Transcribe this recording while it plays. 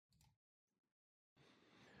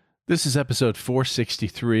This is episode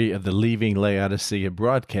 463 of the Leaving Laodicea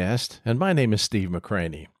broadcast, and my name is Steve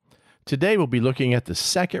McCraney. Today we'll be looking at the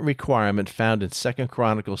second requirement found in 2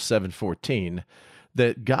 Chronicles 7:14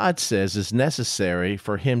 that God says is necessary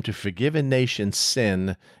for him to forgive a nation's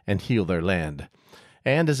sin and heal their land.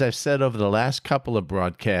 And as I've said over the last couple of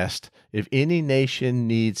broadcasts, if any nation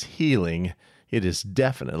needs healing, it is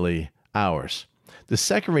definitely ours. The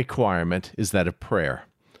second requirement is that of prayer.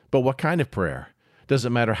 But what kind of prayer? Does it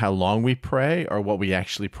matter how long we pray or what we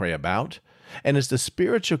actually pray about? And does the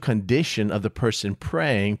spiritual condition of the person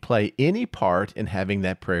praying play any part in having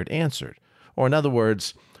that prayer answered? Or in other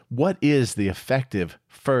words, what is the effective,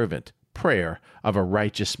 fervent prayer of a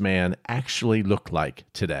righteous man actually look like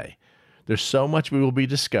today? There's so much we will be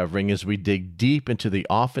discovering as we dig deep into the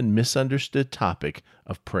often misunderstood topic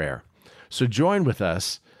of prayer. So join with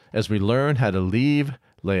us as we learn how to leave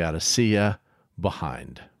Laodicea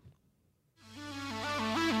behind.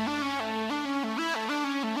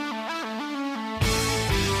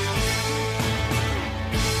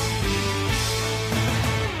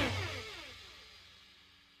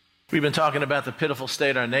 We've been talking about the pitiful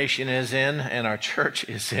state our nation is in and our church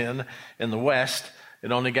is in the West.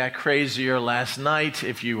 It only got crazier last night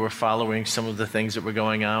if you were following some of the things that were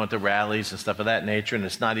going on with the rallies and stuff of that nature, and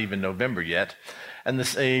it's not even November yet. And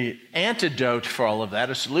this antidote for all of that,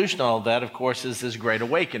 a solution to all of that, of course, is this Great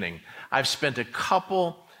Awakening. I've spent a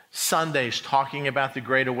couple Sundays talking about the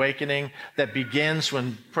Great Awakening that begins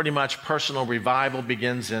when pretty much personal revival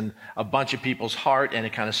begins in a bunch of people's heart, and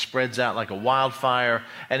it kind of spreads out like a wildfire,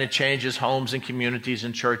 and it changes homes and communities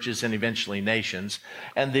and churches and eventually nations.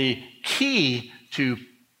 And the key to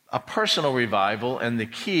a personal revival and the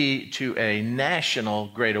key to a national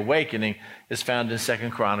Great Awakening is found in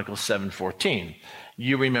 2 Chronicles 7:14.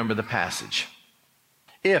 You remember the passage.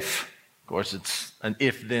 If, of course it's an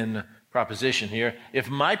if-then proposition here, if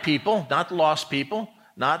my people, not lost people,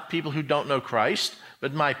 not people who don't know Christ,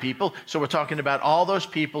 but my people, so we're talking about all those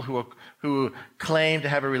people who claim to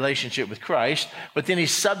have a relationship with Christ, but then he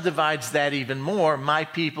subdivides that even more, my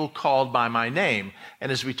people called by my name.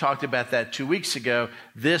 And as we talked about that 2 weeks ago,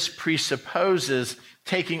 this presupposes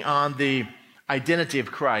taking on the identity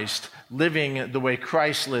of Christ, living the way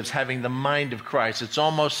Christ lives, having the mind of Christ. It's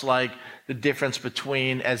almost like the difference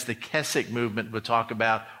between, as the Keswick movement would talk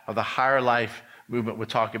about, or the Higher Life movement would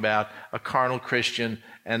talk about, a carnal Christian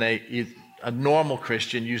and a normal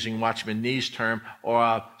Christian, using Watchman Nee's term, or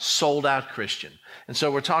a sold-out Christian. And so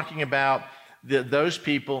we're talking about those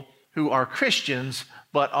people who are Christians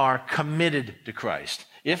but are committed to Christ.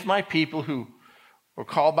 If my people who were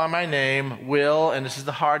called by my name will, and this is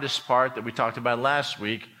the hardest part that we talked about last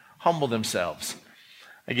week, humble themselves.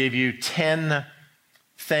 I gave you 10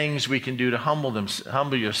 things we can do to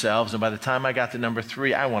humble yourselves, and by the time I got to number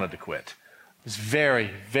 3, I wanted to quit. It's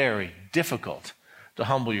very, very difficult to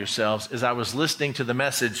humble yourselves. As I was listening to the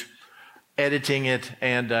message, editing it,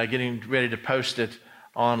 and getting ready to post it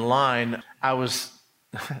online, I was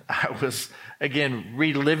again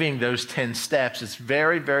reliving those 10 steps. It's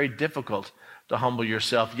very, very difficult to humble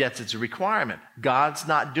yourself, yet it's a requirement. God's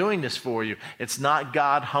not doing this for you. It's not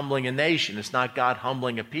God humbling a nation. It's not God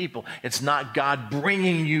humbling a people. It's not God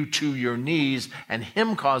bringing you to your knees and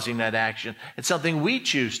him causing that action. It's something we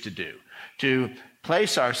choose to do, to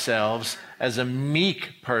place ourselves as a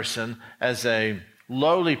meek person, as a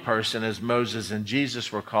lowly person, as Moses and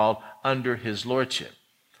Jesus were called, under his lordship.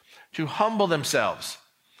 To humble themselves.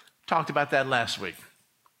 Talked about that last week.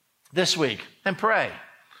 This week, and pray.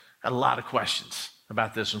 Had a lot of questions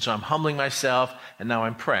about this one. So I'm humbling myself, and now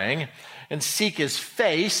I'm praying. And seek his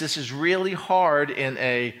face. This is really hard in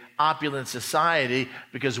a opulent society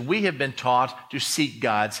because we have been taught to seek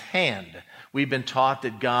God's hand. We've been taught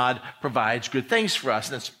that God provides good things for us,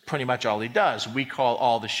 and that's pretty much all he does. We call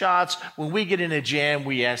all the shots. When we get in a jam,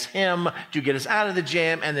 we ask him to get us out of the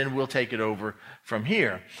jam, and then we'll take it over from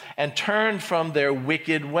here. And turn from their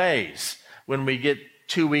wicked ways. When we get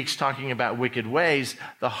 2 weeks talking about wicked ways,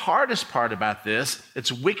 the hardest part about this,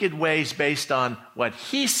 it's wicked ways based on what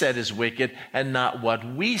he said is wicked and not what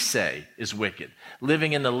we say is wicked.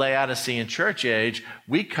 Living in the Laodicean church age,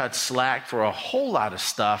 we cut slack for a whole lot of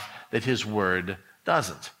stuff that his word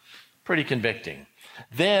doesn't. Pretty convicting.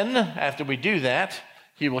 Then, after we do that,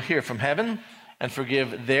 he will hear from heaven and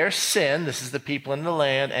forgive their sin, this is the people in the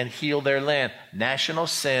land, and heal their land. National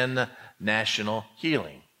sin, national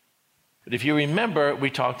healing. But if you remember,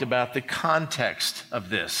 we talked about the context of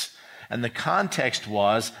this. And the context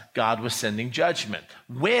was God was sending judgment.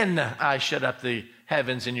 When I shut up the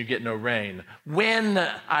heavens and you get no rain, when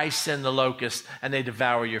I send the locusts and they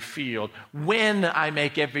devour your field, when I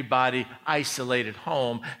make everybody isolate at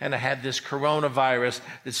home and I have this coronavirus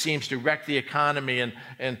that seems to wreck the economy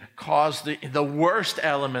and cause the worst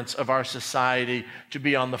elements of our society to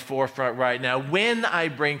be on the forefront right now, when I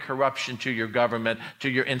bring corruption to your government, to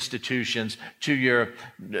your institutions, to your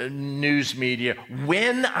news media,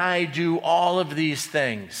 when I do all of these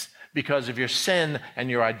things, because of your sin and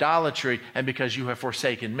your idolatry and because you have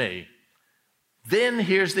forsaken me. Then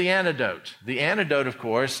here's the antidote. The antidote, of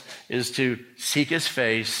course, is to seek his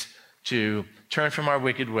face, to turn from our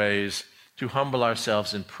wicked ways, to humble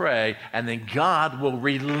ourselves and pray, and then God will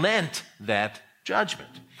relent that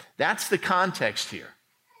judgment. That's the context here.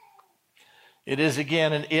 It is,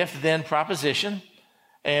 again, an if-then proposition,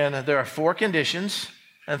 and there are 4 conditions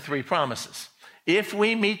and 3 promises. If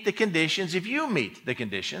we meet the conditions, if you meet the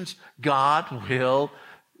conditions, God will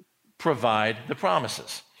provide the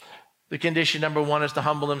promises. The condition number 1 is to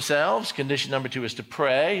humble themselves. Condition number 2 is to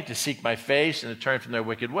pray, to seek my face, and to turn from their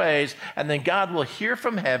wicked ways. And then God will hear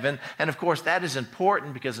from heaven. And of course, that is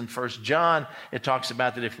important because in 1 John, it talks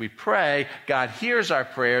about that if we pray, God hears our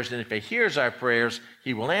prayers. And if he hears our prayers,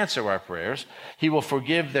 he will answer our prayers. He will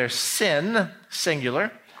forgive their sin,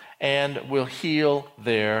 singular, and will heal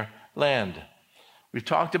their land. We've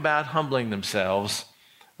talked about humbling themselves,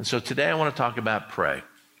 and so today I want to talk about prayer.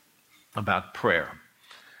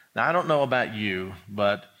 Now, I don't know about you,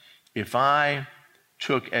 but if I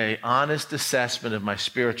took an honest assessment of my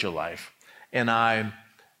spiritual life and I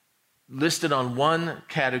listed on one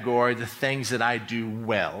category the things that I do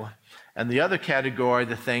well, and the other category,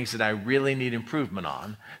 the things that I really need improvement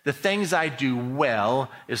on. The things I do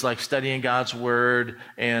well is like studying God's Word,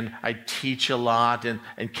 and I teach a lot, and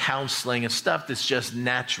counseling and stuff that's just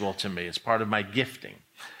natural to me. It's part of my gifting.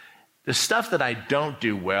 The stuff that I don't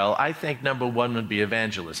do well, I think number 1 would be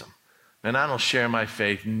evangelism. And I don't share my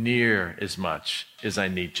faith near as much as I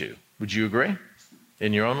need to. Would you agree?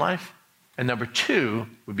 In your own life? And number 2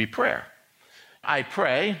 would be prayer. I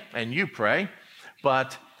pray, and you pray,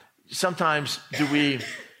 but sometimes do we,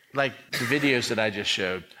 like the videos that I just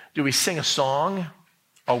showed, do we sing a song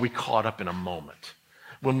or are we caught up in a moment?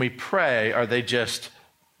 When we pray, are they just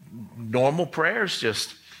normal prayers?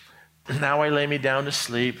 Just, now I lay me down to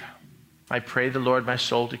sleep. I pray the Lord my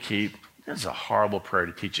soul to keep. That's a horrible prayer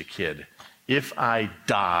to teach a kid. If I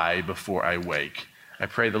die before I wake, I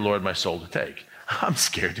pray the Lord my soul to take. I'm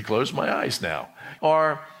scared to close my eyes now.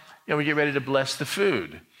 Or, we get ready to bless the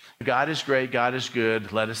food. God is great, God is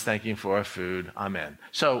good, let us thank him for our food, amen.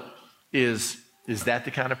 So is that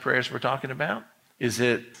the kind of prayers we're talking about? Is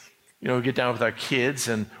it, we get down with our kids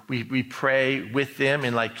and we pray with them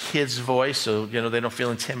in like kids' voice so, they don't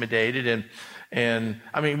feel intimidated. And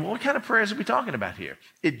I mean, what kind of prayers are we talking about here?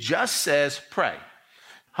 It just says pray.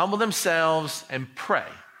 Humble themselves and pray.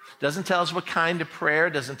 Doesn't tell us what kind of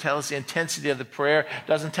prayer, doesn't tell us the intensity of the prayer,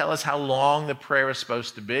 doesn't tell us how long the prayer is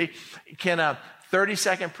supposed to be. Can a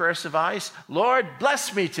 30-second prayer suffice? Lord,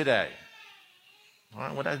 bless me today.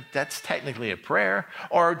 Well, that's technically a prayer.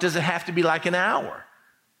 Or does it have to be like an hour?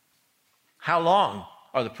 How long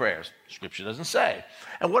are the prayers? Scripture doesn't say.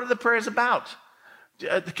 And what are the prayers about?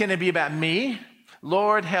 Can it be about me?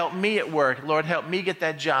 Lord, help me at work. Lord, help me get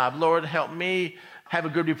that job. Lord, help me have a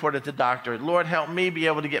good report at the doctor. Lord, help me be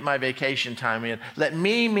able to get my vacation time in. Let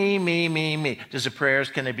me. Does the prayers,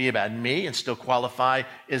 can it be about me and still qualify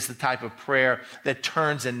as the type of prayer that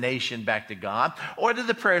turns a nation back to God? Or do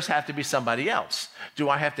the prayers have to be somebody else? Do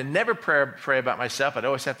I have to never pray about myself? I'd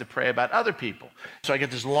always have to pray about other people. So I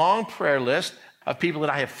get this long prayer list of people that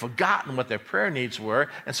I have forgotten what their prayer needs were.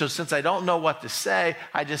 And so since I don't know what to say,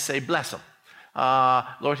 I just say, bless them.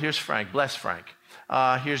 Lord, here's Frank. Bless Frank.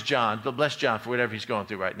 Here's John. Bless John for whatever he's going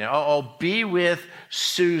through right now. Oh, be with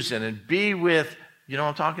Susan and be with, you know what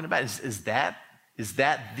I'm talking about? Is that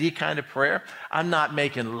the kind of prayer? I'm not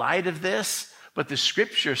making light of this, but the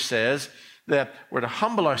scripture says that we're to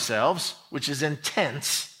humble ourselves, which is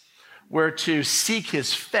intense. We're to seek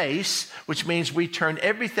his face, which means we turn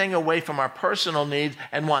everything away from our personal needs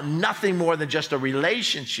and want nothing more than just a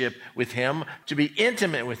relationship with him, to be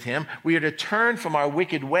intimate with him. We are to turn from our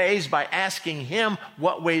wicked ways by asking him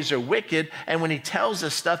what ways are wicked. And when he tells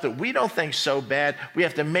us stuff that we don't think so bad, we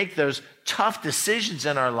have to make those tough decisions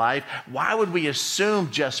in our life. Why would we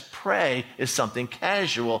assume just pray is something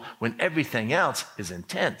casual when everything else is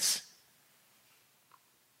intense?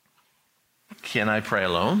 Can I pray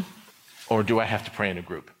alone? Or do I have to pray in a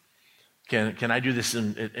group? Can I do this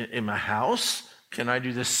in my house? Can I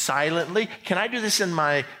do this silently? Can I do this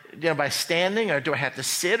by standing, or do I have to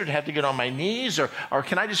sit, or do I have to get on my knees, or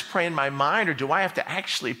can I just pray in my mind, or do I have to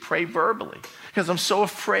actually pray verbally? Because I'm so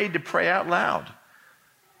afraid to pray out loud.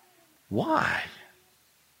 Why?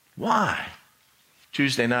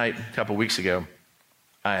 Tuesday night, a couple weeks ago,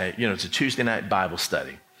 it's a Tuesday night Bible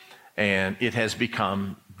study, and it has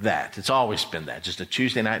become that. It's always been that, just a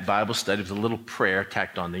Tuesday night Bible study with a little prayer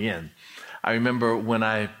tacked on the end. I remember when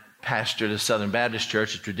I pastored a Southern Baptist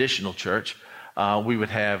church, a traditional church, we would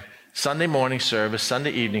have Sunday morning service,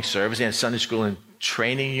 Sunday evening service, and Sunday school and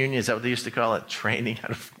training union. Is that what they used to call it? Training?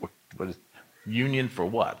 What is union for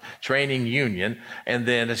what? Training union. And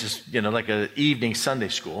then it's just, like an evening Sunday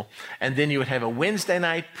school. And then you would have a Wednesday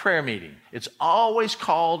night prayer meeting. It's always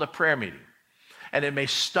called a prayer meeting. And it may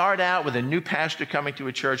start out with a new pastor coming to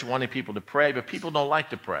a church wanting people to pray, but people don't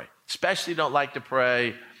like to pray, especially don't like to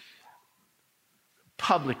pray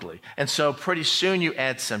publicly. And so pretty soon you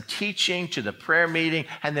add some teaching to the prayer meeting,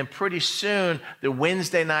 and then pretty soon the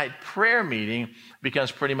Wednesday night prayer meeting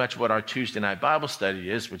becomes pretty much what our Tuesday night Bible study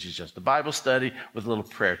is, which is just a Bible study with a little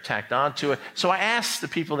prayer tacked onto it. So I asked the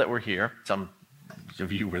people that were here, some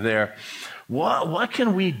of you were there, what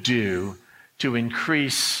can we do to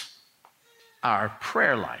increase our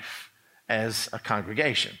prayer life as a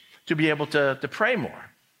congregation, to be able to pray more?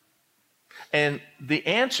 And the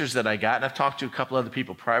answers that I got, and I've talked to a couple other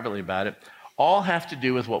people privately about it, all have to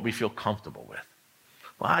do with what we feel comfortable with.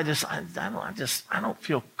 Well, I don't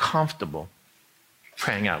feel comfortable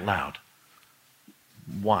praying out loud.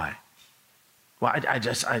 Why? Well, I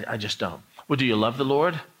just don't. Well, do you love the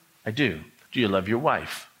Lord? I do. Do you love your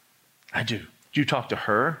wife? I do. Do you talk to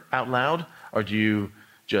her out loud, or do you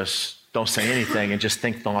just don't say anything and just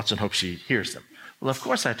think thoughts and hope she hears them? Well, of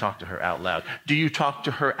course I talk to her out loud. Do you talk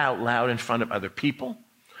to her out loud in front of other people?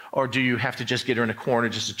 Or do you have to just get her in a corner,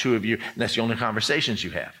 just the two of you, and that's the only conversations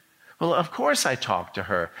you have? Well, of course I talk to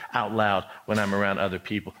her out loud when I'm around other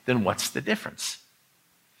people. Then what's the difference?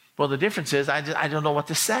 Well, the difference is I don't know what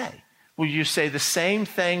to say. Well, you say the same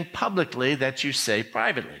thing publicly that you say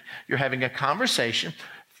privately. You're having a conversation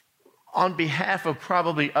on behalf of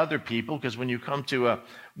probably other people, because when you come to a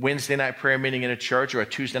Wednesday night prayer meeting in a church, or a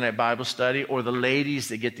Tuesday night Bible study, or the ladies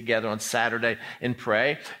that get together on Saturday and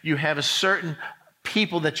pray, you have a certain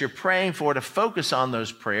people that you're praying for to focus on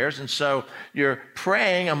those prayers. And so you're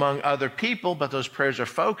praying among other people, but those prayers are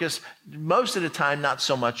focused most of the time not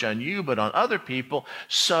so much on you, but on other people.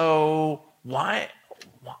 So why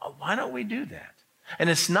don't we do that? And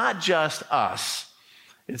it's not just us.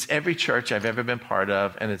 It's every church I've ever been part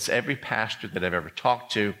of, and it's every pastor that I've ever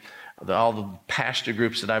talked to. All the pastor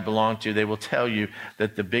groups that I belong to, they will tell you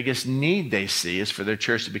that the biggest need they see is for their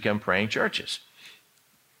church to become praying churches.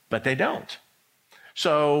 But they don't.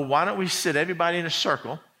 So why don't we sit everybody in a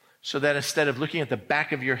circle, so that instead of looking at the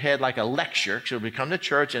back of your head like a lecture, so we come to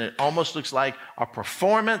church and it almost looks like a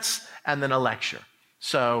performance and then a lecture.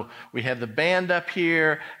 So we have the band up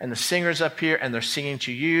here and the singers up here, and they're singing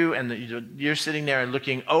to you, and you're sitting there and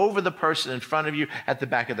looking over the person in front of you at the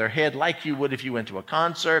back of their head like you would if you went to a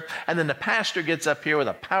concert. And then the pastor gets up here with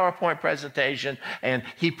a PowerPoint presentation, and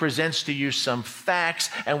he presents to you some facts,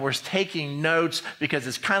 and we're taking notes because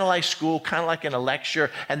it's kind of like school, kind of like in a lecture,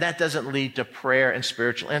 and that doesn't lead to prayer and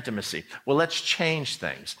spiritual intimacy. Well, let's change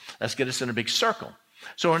things. Let's get us in a big circle.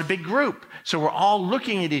 So we're in a big group. So we're all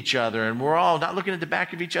looking at each other, and we're all not looking at the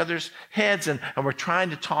back of each other's heads, and we're trying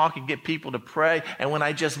to talk and get people to pray. And when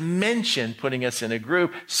I just mentioned putting us in a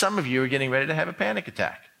group, some of you are getting ready to have a panic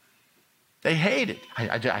attack. They hate it.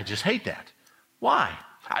 I just hate that. Why?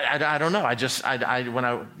 I don't know. I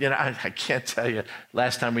can't tell you.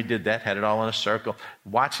 Last time we did that, had it all in a circle,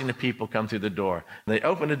 watching the people come through the door. They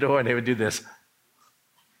opened the door and they would do this.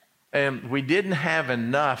 And we didn't have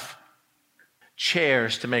enough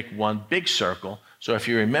chairs to make one big circle. So if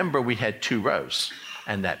you remember, we had 2 rows,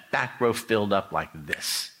 and that back row filled up like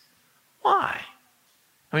this. Why?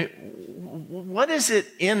 I mean, what is it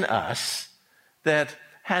in us that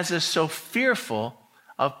has us so fearful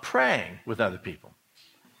of praying with other people?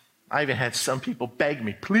 I even had some people beg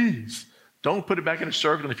me, please, don't put it back in a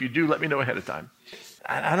circle, and if you do, let me know ahead of time.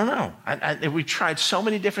 I don't know. We tried so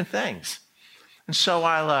many different things. And so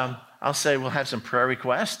I'll say we'll have some prayer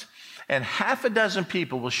requests, and half a dozen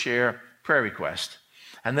people will share prayer requests.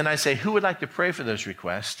 And then I say, who would like to pray for those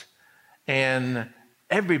requests? And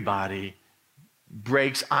everybody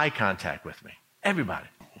breaks eye contact with me. Everybody.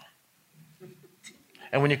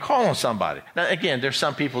 And when you call on somebody, now again, there's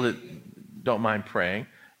some people that don't mind praying,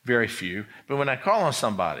 very few. But when I call on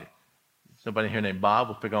somebody here named Bob,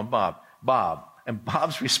 we'll pick on Bob. Bob. And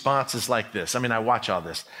Bob's response is like this. I mean, I watch all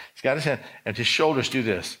this. He's got his hand, and his shoulders do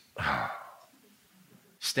this.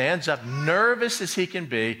 stands up nervous as he can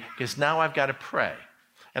be because now I've got to pray.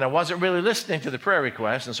 And I wasn't really listening to the prayer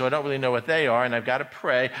requests, and so I don't really know what they are, and I've got to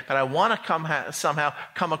pray, but I want to somehow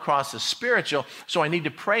come across as spiritual, so I need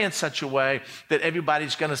to pray in such a way that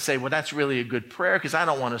everybody's going to say, well, that's really a good prayer, because I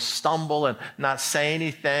don't want to stumble and not say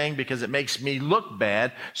anything because it makes me look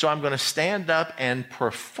bad, so I'm going to stand up and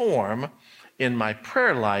perform in my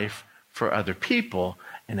prayer life for other people,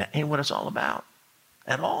 and that ain't what it's all about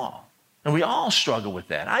at all. And we all struggle with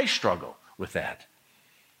that. I struggle with that.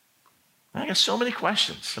 I got so many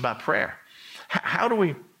questions about prayer. How do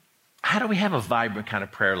we have a vibrant kind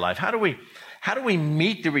of prayer life? How do we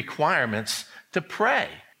meet the requirements to pray?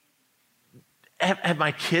 Have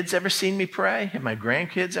my kids ever seen me pray? Have my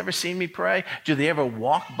grandkids ever seen me pray? Do they ever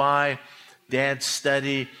walk by dad's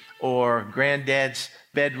study or granddad's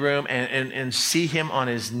bedroom and see him on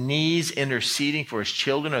his knees interceding for his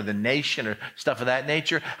children or the nation or stuff of that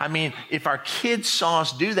nature? I mean, if our kids saw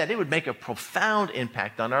us do that, it would make a profound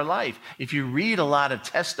impact on our life. If you read a lot of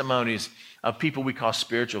testimonies of people we call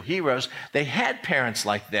spiritual heroes, they had parents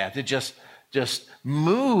like that just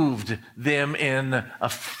moved them in a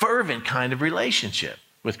fervent kind of relationship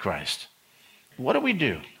with Christ. What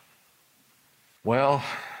do? Well,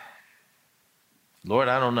 Lord,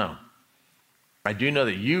 I don't know. I do know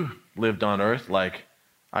that you lived on earth like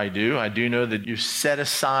I do. I do know that you set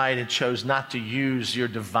aside and chose not to use your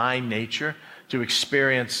divine nature to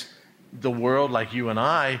experience the world like you and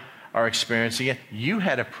I are experiencing it. You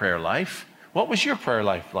had a prayer life. What was your prayer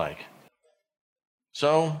life like?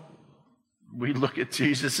 So we look at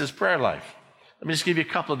Jesus' prayer life. Let me just give you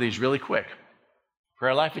a couple of these really quick.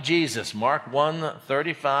 Prayer life of Jesus, Mark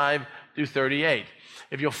 1:35 through 38.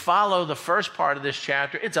 If you'll follow the first part of this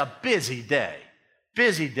chapter, it's a busy day.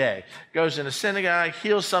 Busy day. Goes in a synagogue,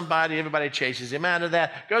 heals somebody, everybody chases him out of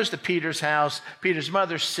that. Goes to Peter's house. Peter's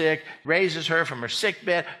mother's sick, raises her from her sick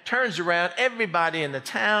bed, turns around, everybody in the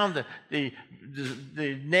town, the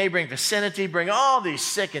neighboring vicinity, bring all these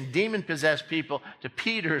sick and demon-possessed people to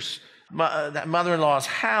Peter's mother-in-law's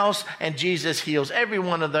house, and Jesus heals every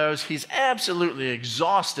one of those. He's absolutely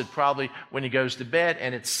exhausted probably when he goes to bed,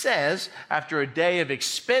 and it says, after a day of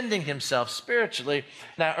expending himself spiritually,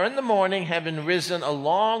 now in the morning, having risen a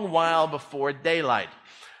long while before daylight.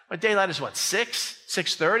 Well, daylight is what,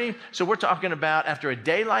 6:30? So we're talking about after a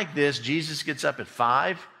day like this, Jesus gets up at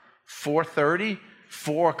 5, 4:30,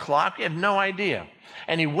 4 o'clock. You have no idea.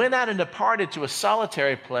 And he went out and departed to a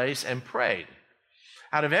solitary place and prayed.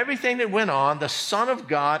 Out of everything that went on, the Son of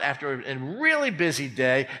God, after a really busy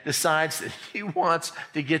day, decides that he wants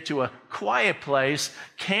to get to a quiet place,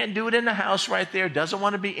 can't do it in the house right there, doesn't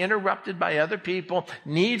want to be interrupted by other people,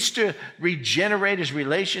 needs to regenerate his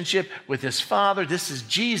relationship with his Father. This is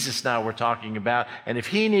Jesus now we're talking about, and if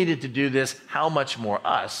he needed to do this, how much more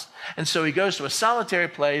us? And so he goes to a solitary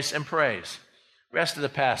place and prays. Rest of the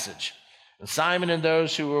passage. And Simon and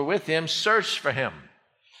those who were with him searched for him.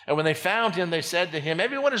 And when they found him, they said to him,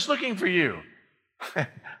 everyone is looking for you.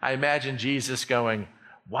 I imagine Jesus going,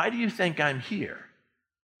 why do you think I'm here?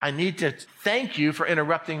 I need to thank you for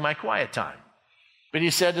interrupting my quiet time. But he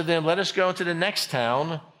said to them, let us go into the next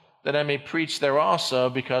town that I may preach there also,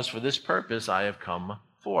 because for this purpose I have come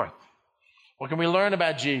forth. What can we learn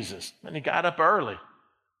about Jesus? And he got up early.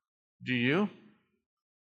 Do you?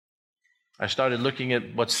 I started looking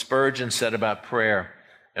at what Spurgeon said about prayer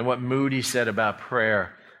and what Moody said about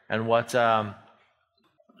prayer. And what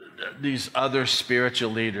these other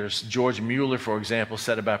spiritual leaders, George Mueller, for example,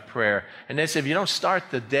 said about prayer. And they said, if you don't start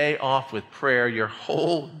the day off with prayer, your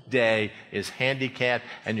whole day is handicapped,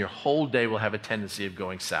 and your whole day will have a tendency of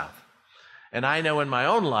going south. And I know in my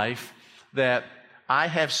own life that I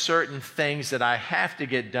have certain things that I have to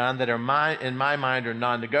get done that are in my mind are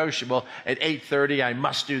non-negotiable. At 8:30, I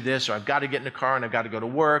must do this, or I've got to get in the car, and I've got to go to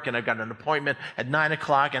work, and I've got an appointment at 9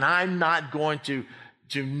 o'clock, and I'm not going to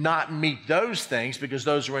not meet those things because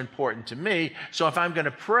those are important to me. So if I'm going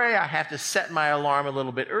to pray, I have to set my alarm a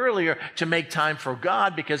little bit earlier to make time for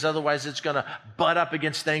God, because otherwise it's going to butt up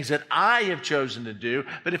against things that I have chosen to do.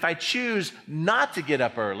 But if I choose not to get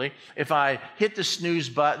up early, if I hit the snooze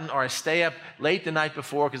button or I stay up late the night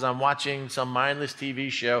before because I'm watching some mindless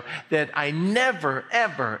TV show, that I never,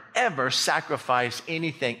 ever, ever sacrifice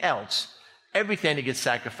anything else. Everything that gets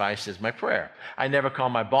sacrificed is my prayer. I never call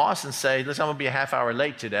my boss and say, listen, I'm going to be a half hour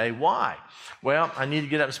late today. Why? Well, I need to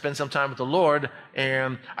get up and spend some time with the Lord,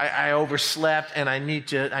 and I overslept, and I need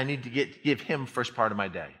to give him first part of my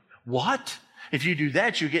day. What? If you do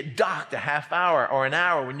that, you get docked a half hour or an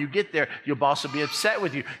hour. When you get there, your boss will be upset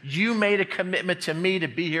with you. You made a commitment to me to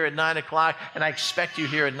be here at 9 o'clock, and I expect you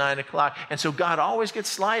here at 9 o'clock. And so God always gets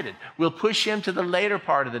slighted. We'll push him to the later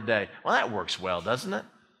part of the day. Well, that works well, doesn't it?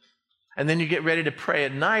 And then you get ready to pray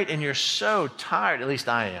at night, and you're so tired. At least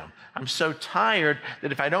I am. I'm so tired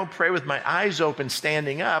that if I don't pray with my eyes open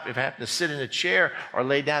standing up, if I have to sit in a chair or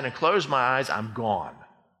lay down and close my eyes, I'm gone.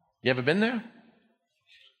 You ever been there?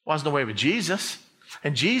 Wasn't the way with Jesus.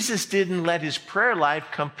 And Jesus didn't let his prayer life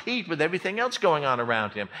compete with everything else going on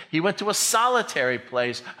around him. He went to a solitary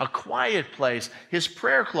place, a quiet place, his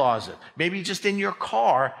prayer closet, maybe just in your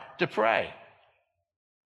car to pray.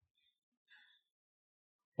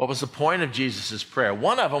 What was the point of Jesus' prayer?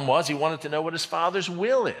 One of them was he wanted to know what his Father's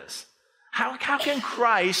will is. How can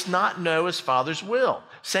Christ not know his Father's will?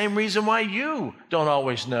 Same reason why you don't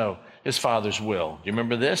always know his Father's will. Do you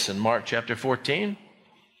remember this in Mark chapter 14?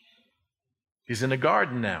 He's in the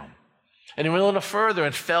garden now. And he went a little further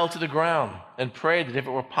and fell to the ground and prayed that if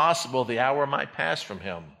it were possible, the hour might pass from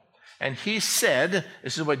him. And he said,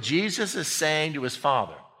 this is what Jesus is saying to his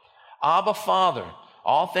Father, Abba, Father,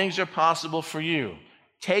 all things are possible for you.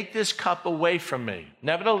 Take this cup away from me.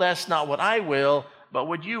 Nevertheless, not what I will, but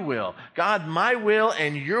what you will. God, my will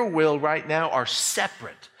and your will right now are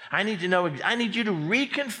separate. I need you to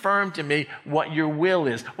reconfirm to me what your will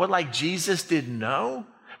is. What, like Jesus didn't know?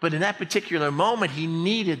 But in that particular moment, he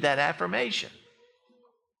needed that affirmation.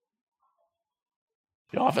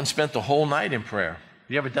 He often spent the whole night in prayer.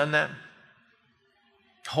 You ever done that?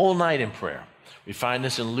 Whole night in prayer. We find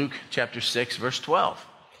this in Luke chapter 6, verse 12,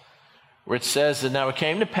 where it says that now it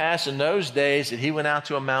came to pass in those days that he went out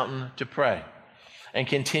to a mountain to pray and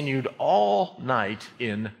continued all night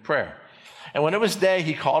in prayer. And when it was day,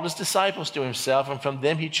 he called his disciples to himself, and from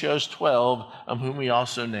them he chose 12, whom he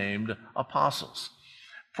also named apostles.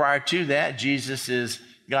 Prior to that, Jesus has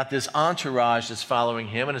got this entourage that's following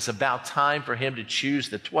him, and it's about time for him to choose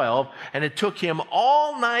the 12. And it took him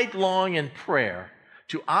all night long in prayer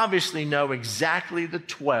to obviously know exactly the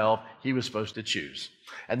 12 he was supposed to choose.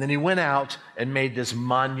 And then he went out and made this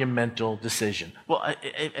monumental decision. Well,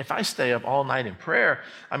 if I stay up all night in prayer,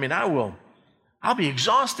 I'll be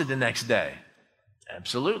exhausted the next day.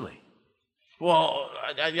 Absolutely. Well,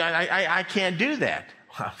 I can't do that.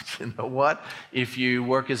 You know what? If you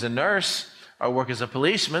work as a nurse or work as a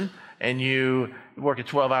policeman and you work a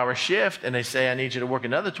 12-hour shift and they say, I need you to work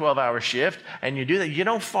another 12-hour shift, and you do that, you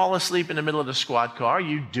don't fall asleep in the middle of the squad car.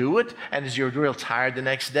 You do it, and as you're real tired the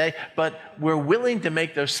next day. But we're willing to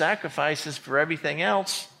make those sacrifices for everything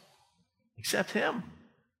else except him.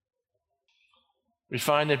 We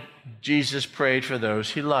find that Jesus prayed for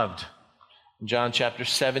those he loved. In John chapter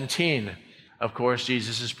 17, of course,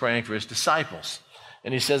 Jesus is praying for his disciples.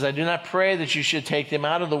 And he says, I do not pray that you should take them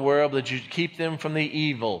out of the world, but that you keep them from the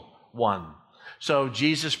evil one. So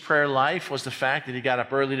Jesus' prayer life was the fact that he got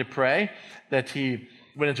up early to pray, that he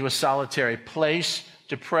went into a solitary place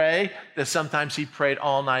to pray, that sometimes he prayed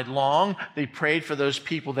all night long. They prayed for those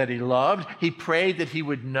people that he loved. He prayed that he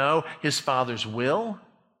would know his Father's will.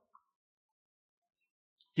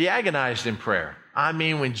 He agonized in prayer.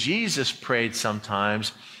 When Jesus prayed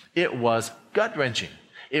sometimes, it was gut-wrenching.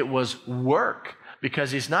 It was work.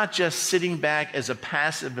 Because he's not just sitting back as a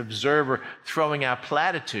passive observer throwing out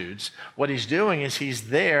platitudes. What he's doing is he's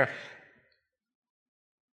there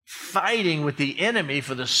fighting with the enemy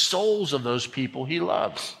for the souls of those people he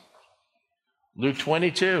loves. Luke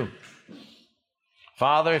 22.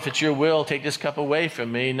 Father, if it's your will, take this cup away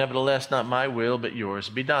from me. Nevertheless, not my will, but yours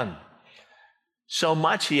be done. So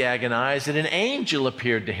much he agonized that an angel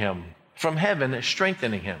appeared to him from heaven,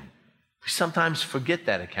 strengthening him. We sometimes forget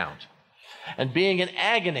that account. And being in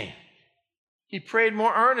agony, he prayed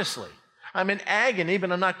more earnestly. I'm in agony,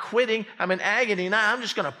 but I'm not quitting. I'm in agony now. I'm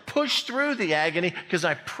just going to push through the agony because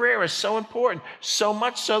my prayer is so important. So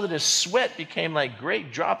much so that his sweat became like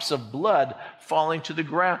great drops of blood falling to the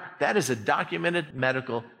ground. That is a documented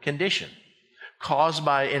medical condition caused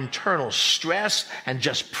by internal stress and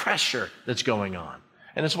just pressure that's going on.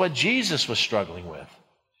 And it's what Jesus was struggling with.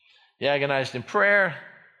 He agonized in prayer.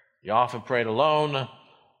 He often prayed alone.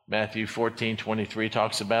 Matthew 14:23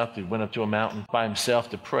 talks about he went up to a mountain by himself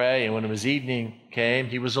to pray, and when it was evening came,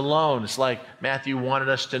 he was alone. It's like Matthew wanted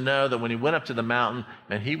us to know that when he went up to the mountain,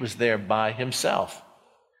 and he was there by himself.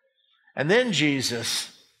 And then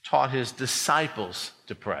Jesus taught his disciples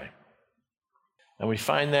to pray. And we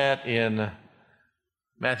find that in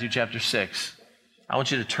Matthew chapter 6. I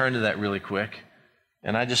want you to turn to that really quick,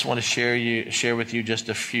 and I just want to share with you just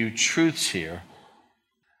a few truths here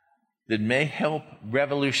that may help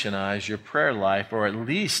revolutionize your prayer life, or at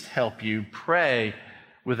least help you pray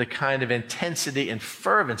with a kind of intensity and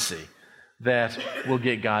fervency that will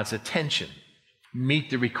get God's attention. Meet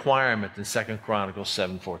the requirement in 2 Chronicles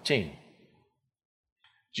 7:14.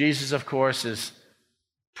 Jesus, of course,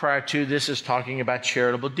 prior to this is talking about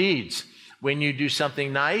charitable deeds. When you do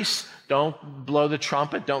something nice, don't blow the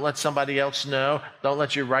trumpet. Don't let somebody else know. Don't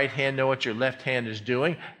let your right hand know what your left hand is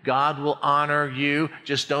doing. God will honor you.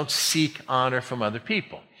 Just don't seek honor from other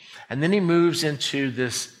people. And then he moves into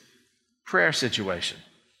this prayer situation.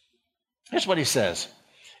 Here's what he says.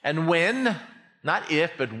 And when, not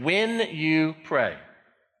if, but when you pray,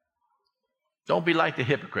 don't be like the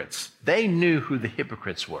hypocrites. They knew who the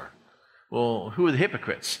hypocrites were. Well, who are the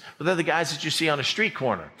hypocrites? Well, they're the guys that you see on a street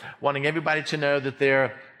corner, wanting everybody to know that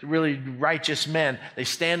they're really righteous men. They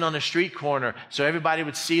stand on the street corner so everybody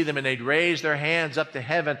would see them, and they'd raise their hands up to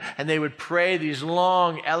heaven, and they would pray these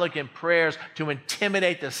long, elegant prayers to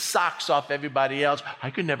intimidate the socks off everybody else. I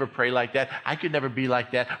could never pray like that. I could never be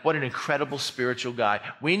like that. What an incredible spiritual guy.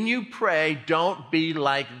 When you pray, don't be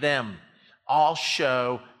like them. All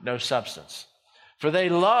show, no substance. For they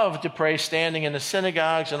love to pray standing in the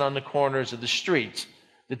synagogues and on the corners of the streets,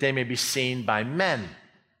 that they may be seen by men.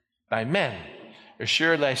 By men.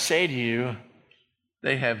 Assuredly, I say to you,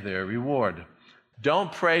 they have their reward.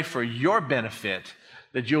 Don't pray for your benefit,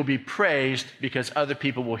 that you'll be praised because other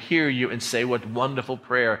people will hear you and say what wonderful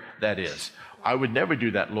prayer that is. I would never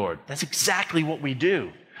do that, Lord. That's exactly what we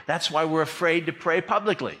do. That's why we're afraid to pray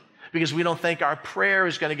publicly, because we don't think our prayer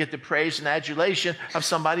is going to get the praise and adulation of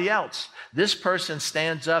somebody else. This person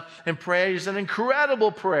stands up and prays an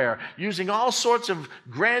incredible prayer using all sorts of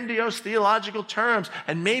grandiose theological terms.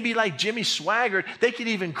 And maybe like Jimmy Swaggart, they could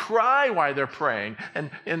even cry while they're praying.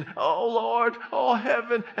 And oh Lord, oh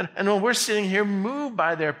heaven. And when we're sitting here moved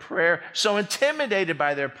by their prayer, so intimidated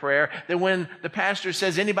by their prayer, that when the pastor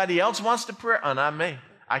says anybody else wants to pray, oh, not me.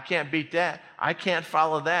 I can't beat that. I can't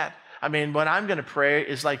follow that. I mean, what I'm going to pray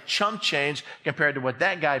is like chump change compared to what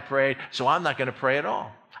that guy prayed, so I'm not going to pray at all.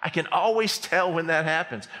 I can always tell when that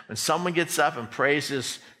happens. When someone gets up and prays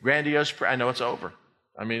this grandiose prayer, I know it's over.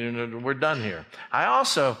 I mean, we're done here. I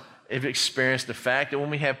also have experienced the fact that when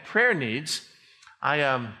we have prayer needs, I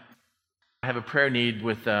have a prayer need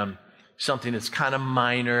with something that's kind of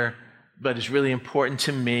minor, but it's really important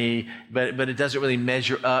to me, but it doesn't really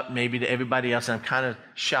measure up maybe to everybody else, and I'm kind of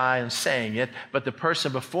shy in saying it. But the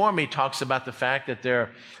person before me talks about the fact that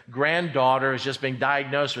their granddaughter is just being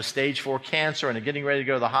diagnosed with stage 4 cancer, and they're getting ready to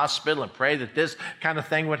go to the hospital, and pray that this kind of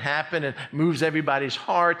thing would happen, and moves everybody's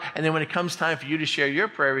heart. And then when it comes time for you to share your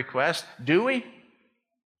prayer request, do we?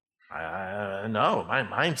 No,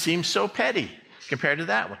 mine seems so petty compared to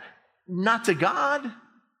that one. Not to God.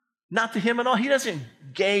 Not to him at all. He doesn't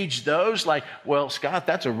gauge those like, well, Scott,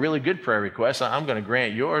 that's a really good prayer request. I'm going to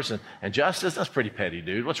grant yours. And Justice, that's pretty petty,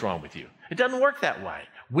 dude. What's wrong with you? It doesn't work that way.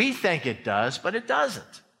 We think it does, but it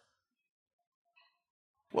doesn't.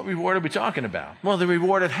 What reward are we talking about? Well, the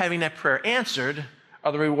reward of having that prayer answered,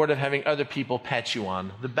 or the reward of having other people pat you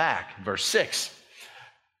on the back. Verse 6.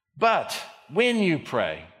 But when you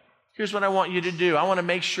pray, here's what I want you to do. I want to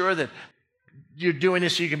make sure that you're doing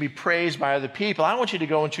this so you can be praised by other people. I want you to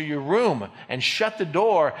go into your room and shut the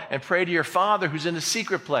door and pray to your Father who's in the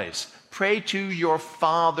secret place. Pray to your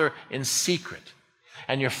Father in secret.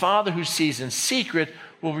 And your Father who sees in secret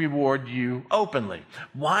will reward you openly.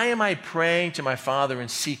 Why am I praying to my Father in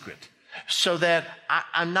secret? So that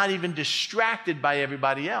I'm not even distracted by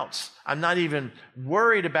everybody else. I'm not even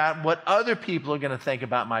worried about what other people are going to think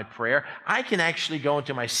about my prayer. I can actually go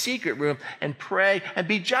into my secret room and pray and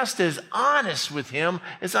be just as honest with him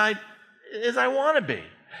as I want to be.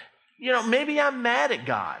 You know, maybe I'm mad at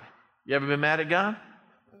God. You ever been mad at God?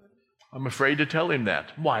 I'm afraid to tell him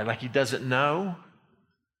that. Why? Like he doesn't know?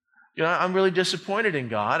 You know, I'm really disappointed in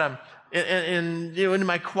God. In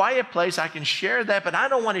my quiet place, I can share that, but I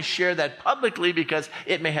don't want to share that publicly because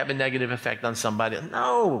it may have a negative effect on somebody.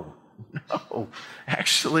 No.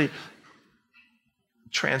 Actually,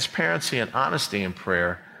 transparency and honesty in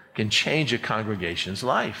prayer can change a congregation's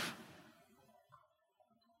life.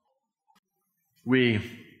 We,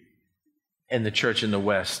 in the church in the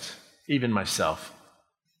West, even myself,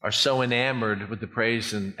 are so enamored with the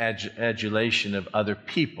praise and adulation of other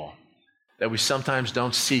people that we sometimes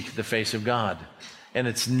don't seek the face of God. And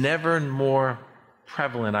it's never more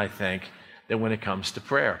prevalent, I think, than when it comes to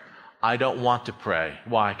prayer. I don't want to pray.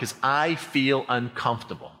 Why? Because I feel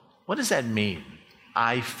uncomfortable. What does that mean?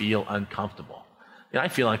 I feel uncomfortable. You know, I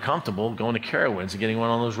feel uncomfortable going to Carowinds and getting one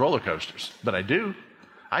on those roller coasters, but I do.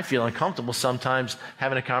 I feel uncomfortable sometimes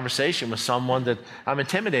having a conversation with someone that I'm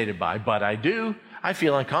intimidated by, but I do. I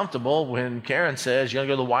feel uncomfortable when Karen says, "You going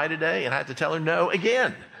to go to the Y today?" And I have to tell her no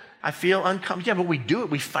again. I feel uncomfortable. Yeah, but we do it.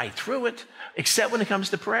 We fight through it, except when it comes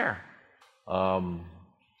to prayer.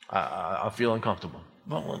 I feel uncomfortable.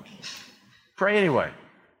 Well, pray anyway.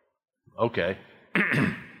 Okay.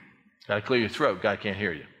 Got to clear your throat. God can't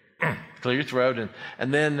hear you. Clear your throat.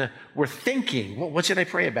 And then we're thinking, well, what should I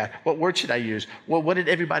pray about? What word should I use? Well, what did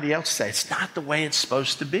everybody else say? It's not the way it's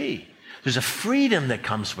supposed to be. There's a freedom that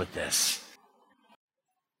comes with this.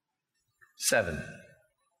 7.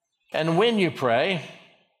 And when you pray,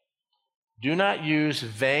 do not use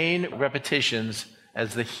vain repetitions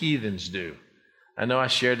as the heathens do. I know I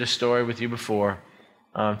shared this story with you before,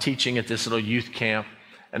 teaching at this little youth camp,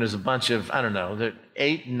 and there's a bunch of, I don't know, there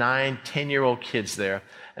 8, 9, 10-year-old kids there,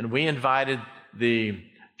 and we invited the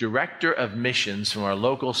director of missions from our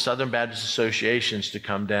local Southern Baptist associations to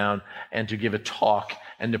come down and to give a talk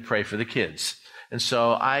and to pray for the kids. And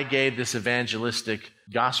so I gave this evangelistic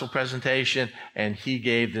gospel presentation, and he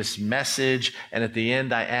gave this message, and at the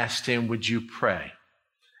end I asked him, would you pray?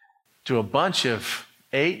 To a bunch of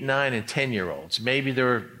 8, 9, and 10-year-olds. Maybe they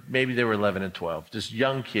were 11 and 12, just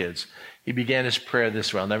young kids. He began his prayer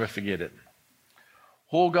this way. I'll never forget it.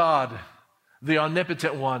 Oh God, the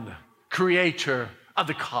omnipotent one, creator of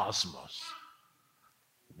the cosmos.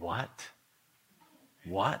 What?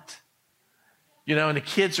 You know, and the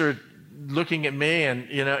kids are looking at me, and,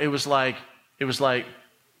 you know, it was like,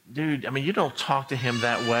 dude, I mean, you don't talk to him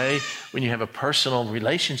that way when you have a personal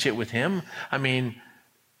relationship with him. I mean,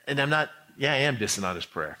 and I am dissing on his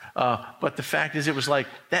prayer. But the fact is, it was like,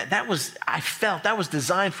 I felt that was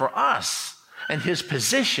designed for us and his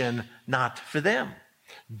position, not for them.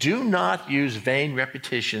 Do not use vain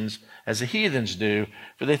repetitions as the heathens do,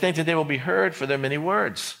 for they think that they will be heard for their many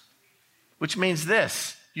words. Which means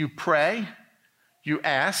this: you pray, you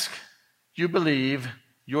ask, you believe,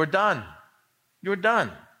 you're done. You're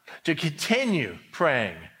done. To continue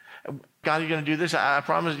praying. God, you're going to do this. I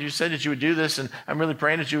promise you said that you would do this, and I'm really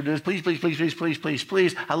praying that you would do this. Please, please, please, please, please, please,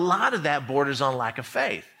 please. A lot of that borders on lack of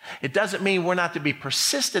faith. It doesn't mean we're not to be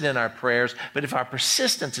persistent in our prayers, but if our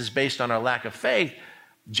persistence is based on our lack of faith,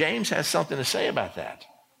 James has something to say about that.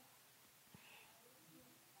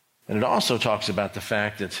 And it also talks about the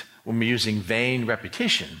fact that when we're using vain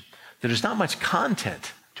repetition, that there's not much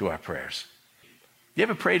content to our prayers. You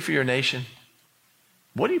ever prayed for your nation?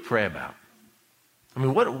 What do you pray about? I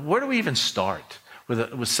mean, where do we even start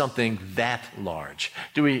with something that large?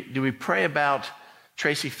 Do we pray about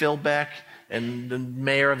Tracy Philbeck and the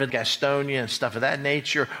mayor of Gastonia and stuff of that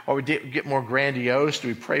nature? Or we get more grandiose? Do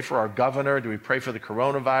we pray for our governor? Do we pray for the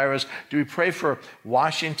coronavirus? Do we pray for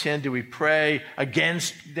Washington? Do we pray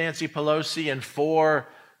against Nancy Pelosi and for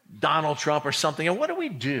Donald Trump or something? And what do we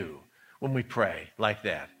do when we pray like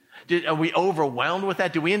that? Are we overwhelmed with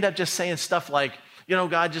that? Do we end up just saying stuff like, you know,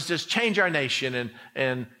 God, just change our nation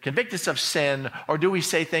and convict us of sin? Or do we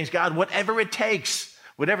say things, God, whatever it takes,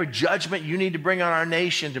 whatever judgment you need to bring on our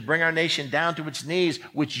nation, to bring our nation down to its knees,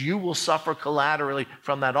 which you will suffer collaterally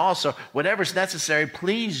from that also, whatever's necessary,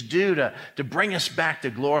 please do to bring us back to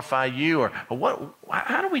glorify you. Or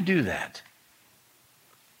how do we do that?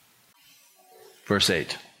 Verse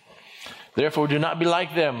 8. Therefore, do not be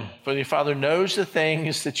like them, for your Father knows the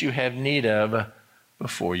things that you have need of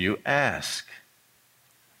before you ask.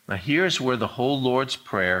 Now, here's where the whole Lord's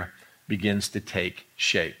Prayer begins to take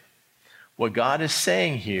shape. What God is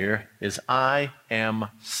saying here is, I am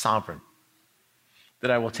sovereign,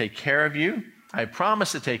 that I will take care of you. I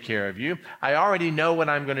promise to take care of you. I already know what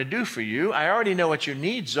I'm going to do for you. I already know what your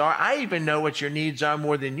needs are. I even know what your needs are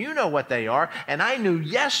more than you know what they are. And I knew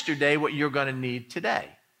yesterday what you're going to need today.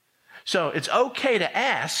 So it's okay to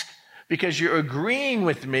ask, because you're agreeing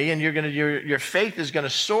with me, and your faith is going to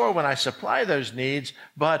soar when I supply those needs,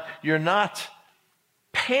 but you're not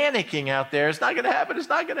panicking out there. It's not going to happen. It's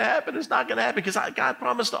not going to happen. It's not going to happen, because God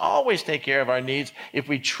promised to always take care of our needs if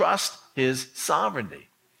we trust his sovereignty.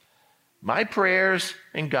 My prayers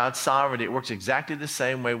and God's sovereignty, it works exactly the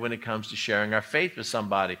same way when it comes to sharing our faith with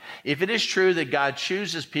somebody. If it is true that God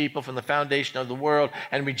chooses people from the foundation of the world,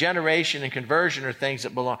 and regeneration and conversion are things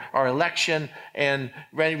that belong, our election and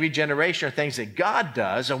regeneration are things that God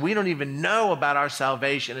does, and we don't even know about our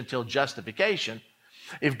salvation until justification.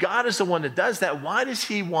 If God is the one that does that, why does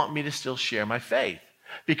he want me to still share my faith?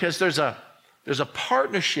 Because there's a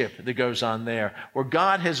partnership that goes on there where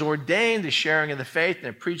God has ordained the sharing of the faith and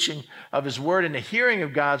the preaching of his word and the hearing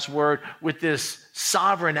of God's word with this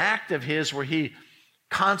sovereign act of his where he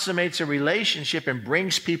consummates a relationship and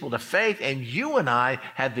brings people to faith. And you and I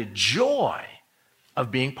have the joy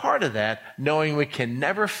of being part of that, knowing we can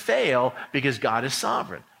never fail because God is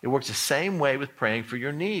sovereign. It works the same way with praying for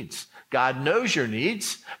your needs. God knows your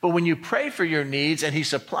needs, but when you pray for your needs and he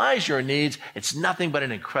supplies your needs, it's nothing but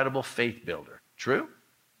an incredible faith builder. True?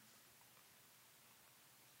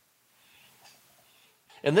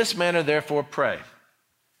 In this manner, therefore, pray.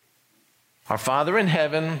 Our Father in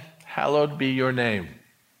heaven, hallowed be your name.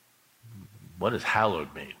 What does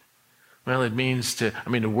hallowed mean? Well, it means the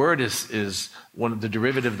word is one of the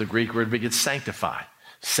derivative of the Greek word, but it's sanctify,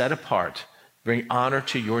 set apart, bring honor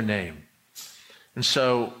to your name. And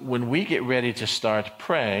so when we get ready to start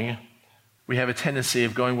praying, we have a tendency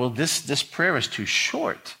of going, well, this prayer is too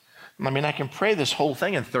short. I can pray this whole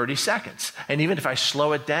thing in 30 seconds. And even if I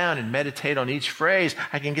slow it down and meditate on each phrase,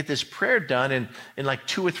 I can get this prayer done in like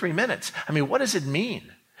 2 or 3 minutes. What does it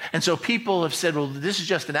mean? And so people have said, well, this is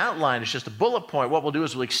just an outline. It's just a bullet point. What we'll do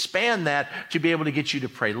is we'll expand that to be able to get you to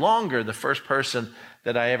pray longer. The first person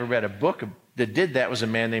that I ever read a book that did that was a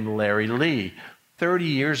man named Larry Lee. 30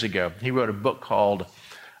 years ago, he wrote a book called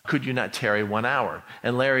Could You Not Tarry 1 Hour?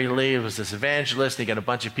 And Larry Lee was this evangelist. He got a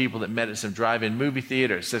bunch of people that met at some drive-in movie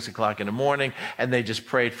theater at 6 o'clock in the morning, and they just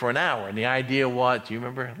prayed for an hour. And the idea was, do you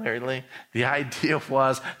remember Larry Lee? The idea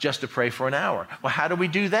was just to pray for an hour. Well, how do we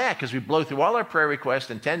do that? Because we blow through all our prayer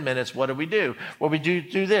requests in 10 minutes. What do? Well, we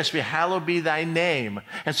do this. We hallowed be thy name.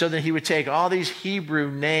 And so then he would take all these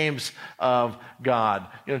Hebrew names of God,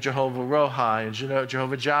 Jehovah Rohi and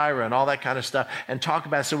Jehovah Jireh and all that kind of stuff, and talk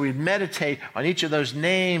about it. So we'd meditate on each of those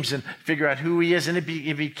names and figure out who he is. And it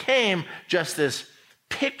became just this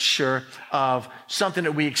picture of something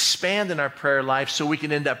that we expand in our prayer life so we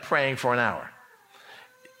can end up praying for an hour.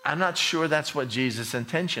 I'm not sure that's what Jesus'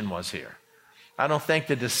 intention was here. I don't think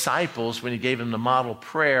the disciples, when he gave them the model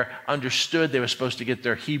prayer, understood they were supposed to get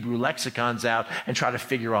their Hebrew lexicons out and try to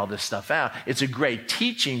figure all this stuff out. It's a great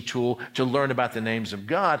teaching tool to learn about the names of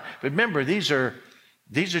God. But remember, these are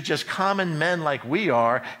just common men like we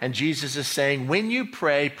are, and Jesus is saying, when you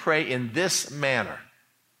pray, pray in this manner.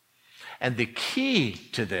 And the key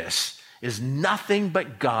to this is nothing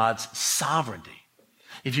but God's sovereignty.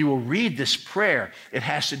 If you will read this prayer, it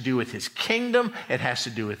has to do with his kingdom. It has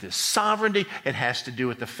to do with his sovereignty. It has to do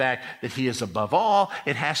with the fact that he is above all.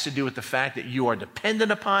 It has to do with the fact that you are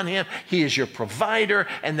dependent upon him. He is your provider,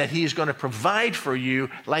 and that he is going to provide for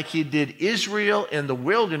you like he did Israel in the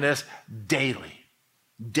wilderness daily,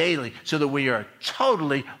 so that we are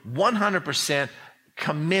totally 100%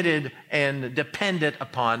 committed and dependent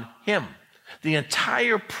upon him. The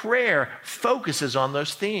entire prayer focuses on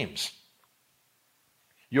those themes.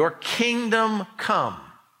 Your kingdom come.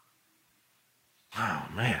 Oh,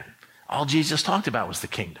 man. All Jesus talked about was the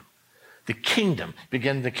kingdom. The kingdom.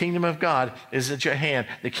 Begin, the kingdom of God is at your hand.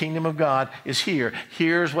 The kingdom of God is here.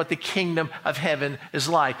 Here's what the kingdom of heaven is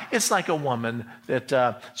like. It's like a woman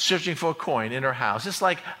that searching for a coin in her house. It's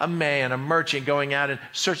like a man, a merchant going out and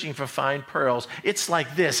searching for fine pearls. It's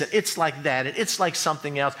like this, and it's like that, and it's like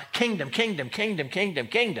something else. Kingdom, kingdom, kingdom, kingdom,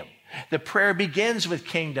 kingdom. The prayer begins with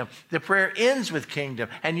kingdom. The prayer ends with kingdom.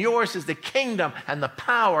 And yours is the kingdom and the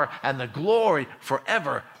power and the glory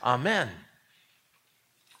forever. Amen.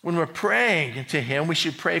 When we're praying to him, we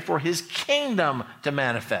should pray for his kingdom to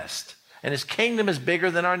manifest. And his kingdom is bigger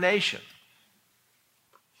than our nation.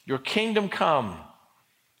 Your kingdom come.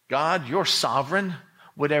 God, you're sovereign.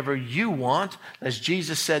 Whatever you want, as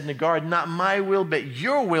Jesus said in the garden, not my will, but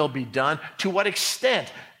your will be done. To what extent?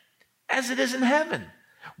 As it is in heaven.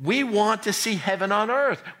 We want to see heaven on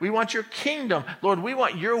earth. We want your kingdom. Lord, we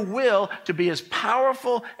want your will to be as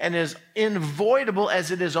powerful and as invoidable as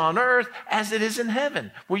it is on earth as it is in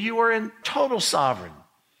heaven, where you are in total sovereign.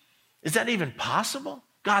 Is that even possible?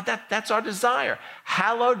 God, that's our desire.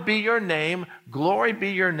 Hallowed be your name. Glory be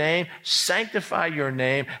your name. Sanctify your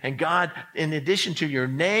name. And God, in addition to your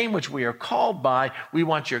name, which we are called by, we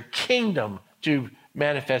want your kingdom to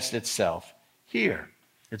manifest itself here.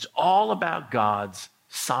 It's all about God's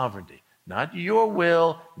sovereignty. Not your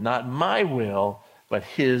will, not my will, but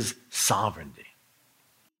his sovereignty.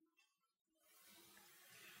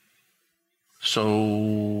 So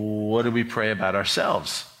what do we pray about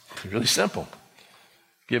ourselves? It's really simple.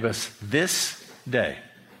 Give us this day,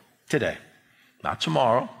 today, not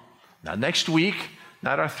tomorrow, not next week,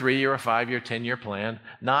 not our 3-year or 5-year, 10-year plan,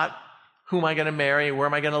 not who am I going to marry, where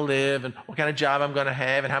am I going to live, and what kind of job I'm going to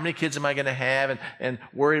have, and how many kids am I going to have, and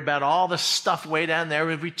worried about all the stuff way down there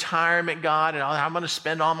with retirement, God, and how I'm going to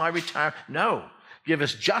spend all my retirement. No. Give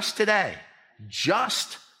us just today.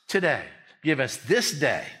 Just today. Give us this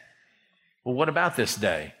day. Well, what about this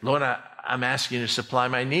day? Lord, I'm asking you to supply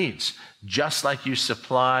my needs, just like you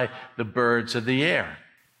supply the birds of the air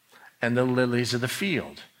and the lilies of the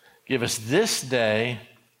field. Give us this day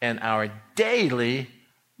and our daily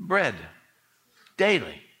bread.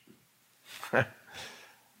 Daily.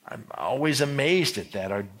 I'm always amazed at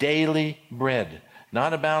that. Our daily bread.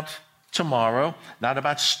 Not about tomorrow, not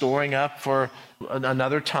about storing up for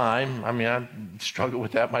another time. I mean, I struggle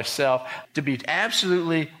with that myself. To be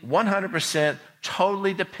absolutely 100%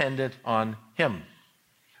 totally dependent on Him.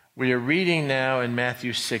 We are reading now in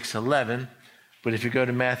Matthew 6:11, but if you go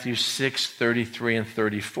to Matthew 6:33 and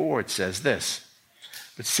 34, it says this: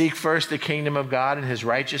 "But seek first the kingdom of God and His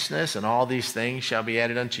righteousness, and all these things shall be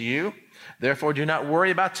added unto you. Therefore do not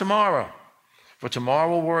worry about tomorrow, for tomorrow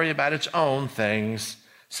will worry about its own things.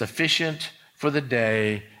 Sufficient for the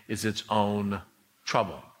day is its own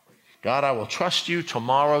trouble." God, I will trust you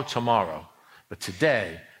tomorrow, but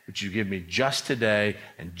today, would you give me just today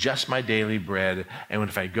and just my daily bread, and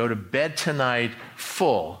if I go to bed tonight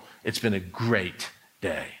full, it's been a great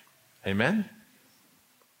day. Amen?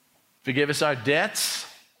 Forgive us our debts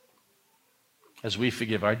as we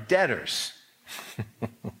forgive our debtors.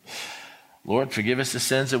 Lord, forgive us the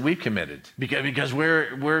sins that we've committed. Because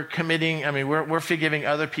we're committing, we're forgiving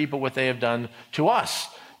other people what they have done to us.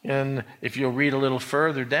 And if you'll read a little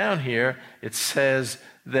further down here, it says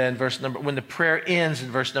then when the prayer ends in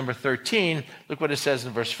verse number 13, look what it says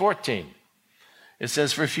in verse 14. It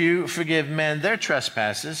says, "For if you forgive men their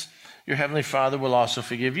trespasses, your heavenly Father will also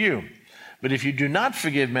forgive you. But if you do not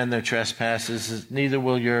forgive men their trespasses, neither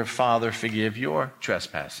will your Father forgive your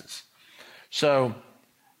trespasses." So,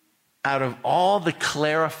 out of all the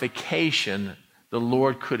clarification the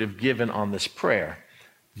Lord could have given on this prayer,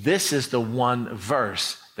 this is the one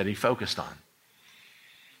verse that He focused on.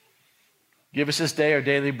 Give us this day our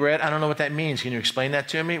daily bread. I don't know what that means. Can you explain that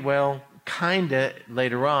to me? Well, kind of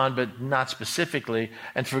later on, but not specifically.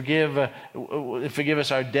 And forgive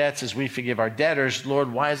us our debts as we forgive our debtors.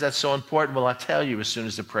 Lord, why is that so important? Well, I'll tell you as soon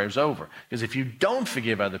as the prayer's over. Because if you don't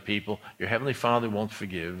forgive other people, your Heavenly Father won't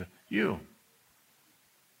forgive you.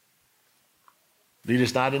 Lead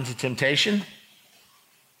us not into temptation,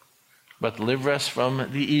 but deliver us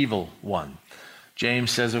from the evil one.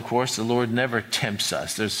 James says, of course, the Lord never tempts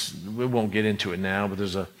us. We won't get into it now, but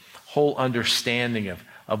there's a whole understanding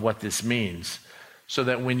of what this means. So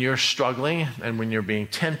that when you're struggling and when you're being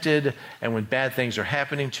tempted and when bad things are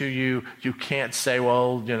happening to you, you can't say,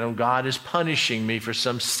 well, God is punishing me for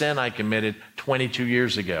some sin I committed 22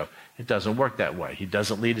 years ago. It doesn't work that way. He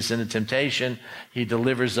doesn't lead us into temptation. He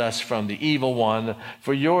delivers us from the evil one.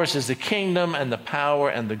 For yours is the kingdom and the power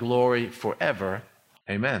and the glory forever.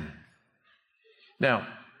 Amen. Now,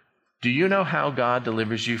 do you know how God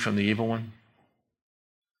delivers you from the evil one?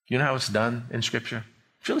 You know how it's done in Scripture?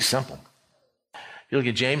 It's really simple. You look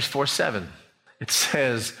at James 4:7. It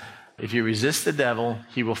says, if you resist the devil,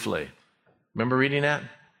 he will flee. Remember reading that?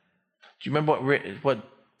 Do you remember what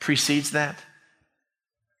precedes that?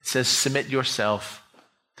 It says, submit yourself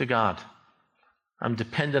to God. I'm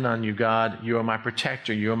dependent on you, God. You are my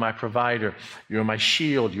protector. You are my provider. You are my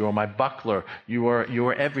shield. You are my buckler. You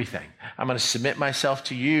are everything. I'm going to submit myself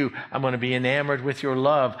to you. I'm going to be enamored with your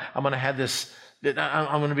love. I'm going to have this,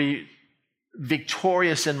 I'm going to be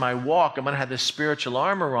victorious in my walk. I'm going to have this spiritual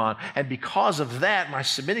armor on. And because of that, my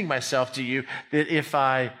submitting myself to you, that if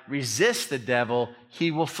I resist the devil,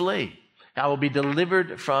 he will flee. I will be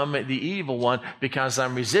delivered from the evil one because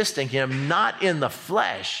I'm resisting him, not in the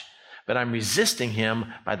flesh, but I'm resisting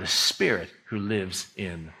him by the Spirit who lives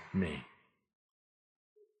in me.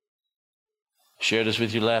 Shared this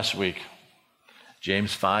with you last week.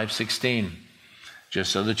 James 5:16.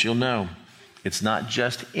 Just so that you'll know, it's not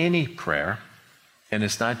just any prayer, and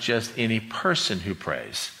it's not just any person who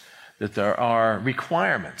prays, that there are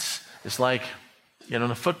requirements. It's like, on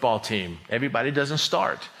a football team, everybody doesn't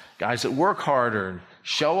start. Guys that work harder and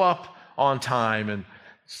show up on time, and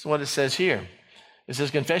this is what it says here. It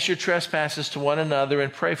says, confess your trespasses to one another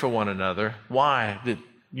and pray for one another. Why? That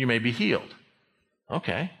you may be healed.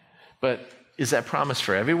 Okay. But is that promise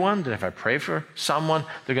for everyone? That if I pray for someone,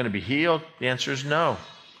 they're going to be healed? The answer is no.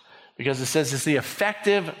 Because it says it's the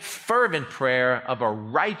effective, fervent prayer of a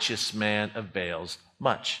righteous man avails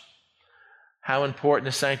much. How important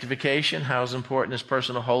is sanctification? How important is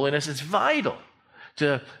personal holiness? It's vital.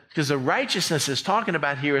 Because the righteousness is talking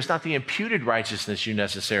about here is not the imputed righteousness you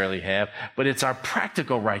necessarily have, but it's our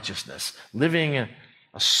practical righteousness, living a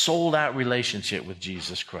sold-out relationship with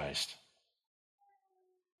Jesus Christ.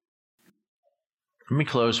 Let me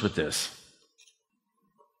close with this.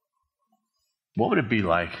 What would it be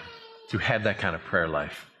like to have that kind of prayer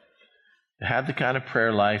life? To have the kind of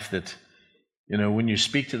prayer life that, when you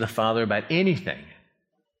speak to the Father about anything,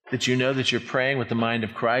 that you know that you're praying with the mind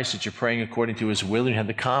of Christ, that you're praying according to His will, and you have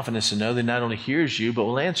the confidence to know that He not only hears you, but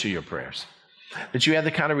will answer your prayers. That you have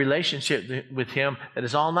the kind of relationship with him that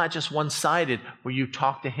is all not just one-sided, where you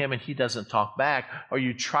talk to him and he doesn't talk back, or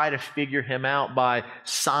you try to figure him out by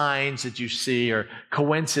signs that you see, or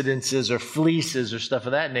coincidences, or fleeces, or stuff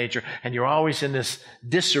of that nature, and you're always in this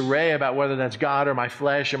disarray about whether that's God or my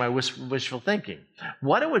flesh or my wishful thinking.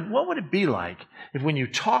 What would it be like if when you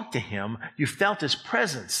talked to him, you felt his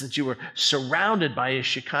presence, that you were surrounded by his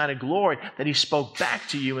Shekinah glory, that he spoke back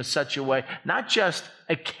to you in such a way, not just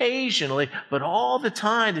occasionally, but all the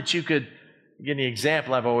time, that you could, again, the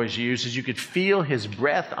example I've always used is you could feel his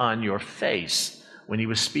breath on your face when he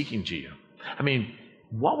was speaking to you. I mean,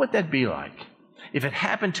 what would that be like? If it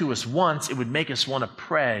happened to us once, it would make us want to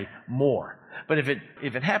pray more. But if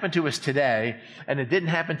it happened to us today, and it didn't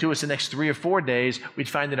happen to us the next 3 or 4 days, we'd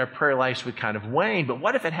find that our prayer lives would kind of wane. But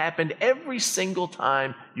what if it happened every single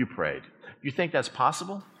time you prayed? You think that's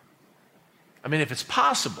possible? I mean, if it's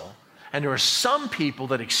possible, and there are some people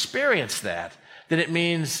that experience that, then it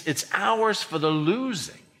means it's ours for the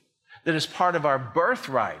losing. That is part of our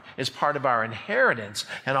birthright, is part of our inheritance,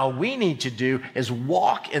 and all we need to do is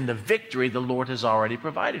walk in the victory the Lord has already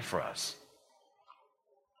provided for us.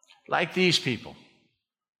 Like these people,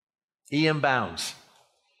 E.M. Bounds.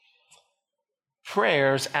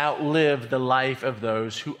 Prayers outlive the life of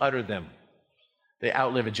those who utter them. They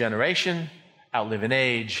outlive a generation, outlive an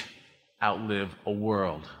age, outlive a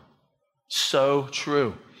world. So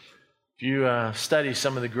true. If you study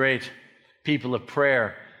some of the great people of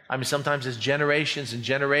prayer, I mean, sometimes it's generations and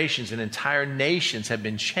generations and entire nations have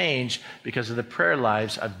been changed because of the prayer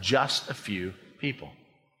lives of just a few people.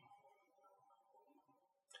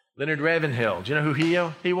 Leonard Ravenhill, do you know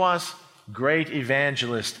who he was? Great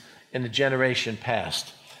evangelist in the generation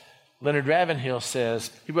past. Leonard Ravenhill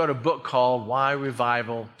says, he wrote a book called Why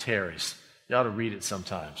Revival Tarries. You ought to read it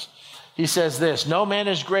sometimes. He says this: no man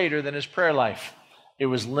is greater than his prayer life. It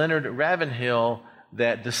was Leonard Ravenhill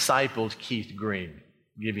that discipled Keith Green.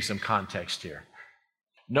 I'll give you some context here.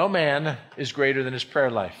 No man is greater than his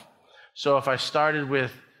prayer life. So if I started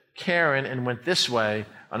with Karen and went this way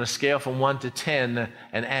on a scale from 1 to 10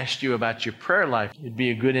 and asked you about your prayer life, it'd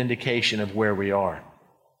be a good indication of where we are.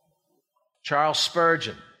 Charles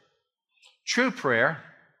Spurgeon. True prayer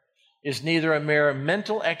is neither a mere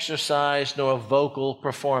mental exercise nor a vocal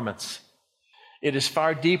performance. It is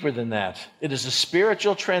far deeper than that. It is a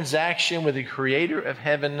spiritual transaction with the Creator of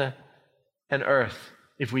heaven and earth.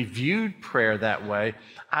 If we viewed prayer that way,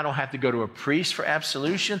 I don't have to go to a priest for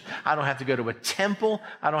absolution. I don't have to go to a temple.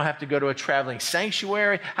 I don't have to go to a traveling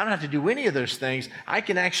sanctuary. I don't have to do any of those things. I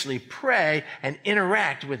can actually pray and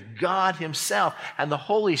interact with God himself. And the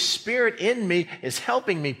Holy Spirit in me is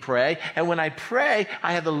helping me pray. And when I pray,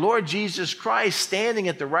 I have the Lord Jesus Christ standing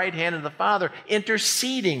at the right hand of the Father,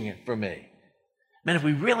 interceding for me. Man, if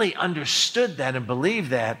we really understood that and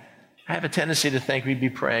believed that, I have a tendency to think we'd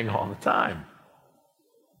be praying all the time.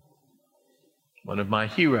 One of my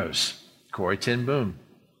heroes, Corrie ten Boom,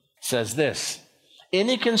 says this: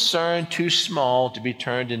 any concern too small to be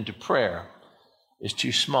turned into prayer is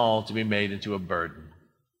too small to be made into a burden.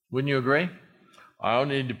 Wouldn't you agree? I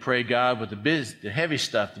only need to pray God with the heavy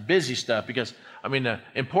stuff, the busy stuff, the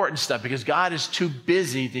important stuff, because God is too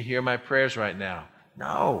busy to hear my prayers right now.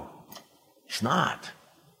 No, he's not.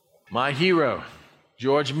 My hero,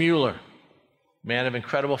 George Mueller, man of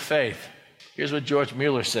incredible faith. Here's what George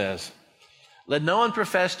Mueller says: let no one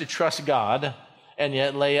profess to trust God and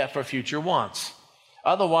yet lay up for future wants.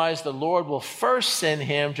 Otherwise, the Lord will first send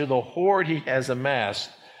him to the hoard he has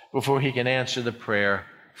amassed before he can answer the prayer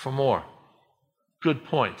for more. Good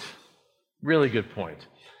point. Really good point.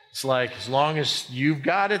 It's like, as long as you've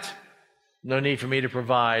got it, no need for me to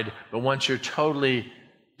provide. But once you're totally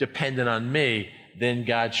dependent on me, then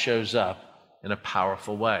God shows up in a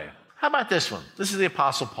powerful way. How about this one? This is the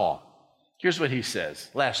Apostle Paul. Here's what he says.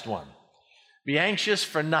 Last one. Be anxious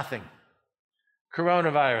for nothing.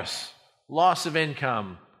 Coronavirus, loss of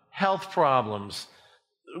income, health problems,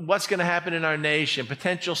 what's going to happen in our nation,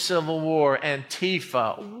 potential civil war,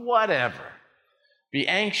 Antifa, whatever. Be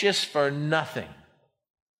anxious for nothing.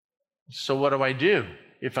 So what do I do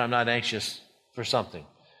if I'm not anxious for something?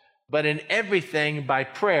 But in everything by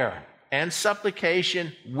prayer and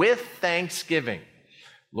supplication with thanksgiving.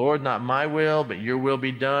 Lord, not my will, but your will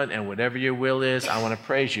be done, and whatever your will is, I want to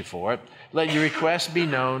praise you for it. Let your requests be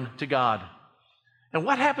known to God. And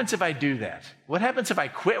what happens if I do that? What happens if I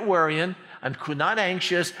quit worrying, I'm not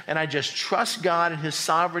anxious, and I just trust God and his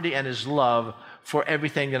sovereignty and his love for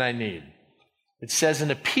everything that I need? It says, in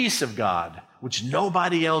the peace of God, which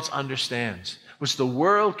nobody else understands, which the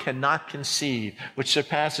world cannot conceive, which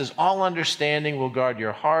surpasses all understanding, will guard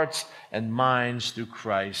your hearts and minds through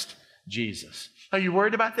Christ Jesus. Are you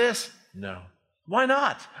worried about this? No. Why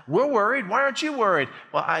not? We're worried. Why aren't you worried?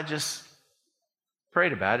 Well, I just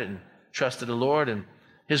prayed about it and trusted the Lord and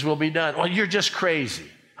His will be done. Well, you're just crazy.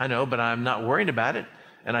 I know, but I'm not worrying about it.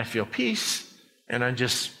 And I feel peace. And I'm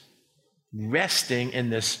just resting in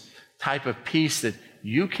this type of peace that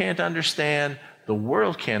you can't understand, the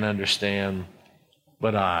world can't understand,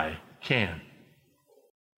 but I can.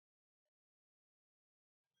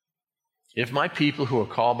 If my people who are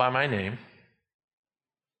called by my name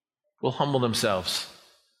will humble themselves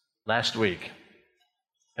last week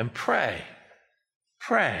and pray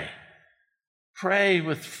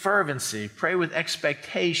with fervency, pray with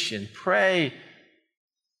expectation, pray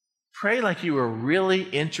like you were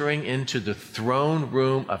really entering into the throne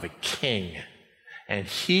room of a king, and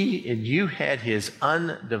you had His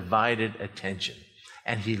undivided attention,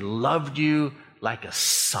 and He loved you like a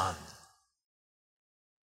son.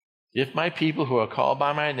 If my people who are called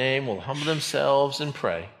by my name will humble themselves and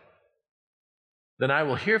pray, then I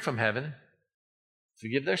will hear from heaven,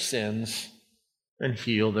 forgive their sins, and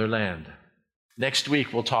heal their land. Next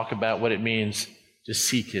week, we'll talk about what it means to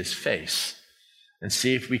seek His face and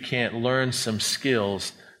see if we can't learn some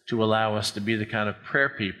skills to allow us to be the kind of prayer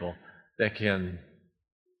people that can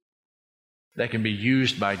be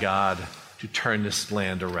used by God to turn this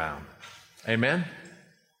land around. Amen?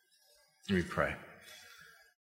 Let me pray.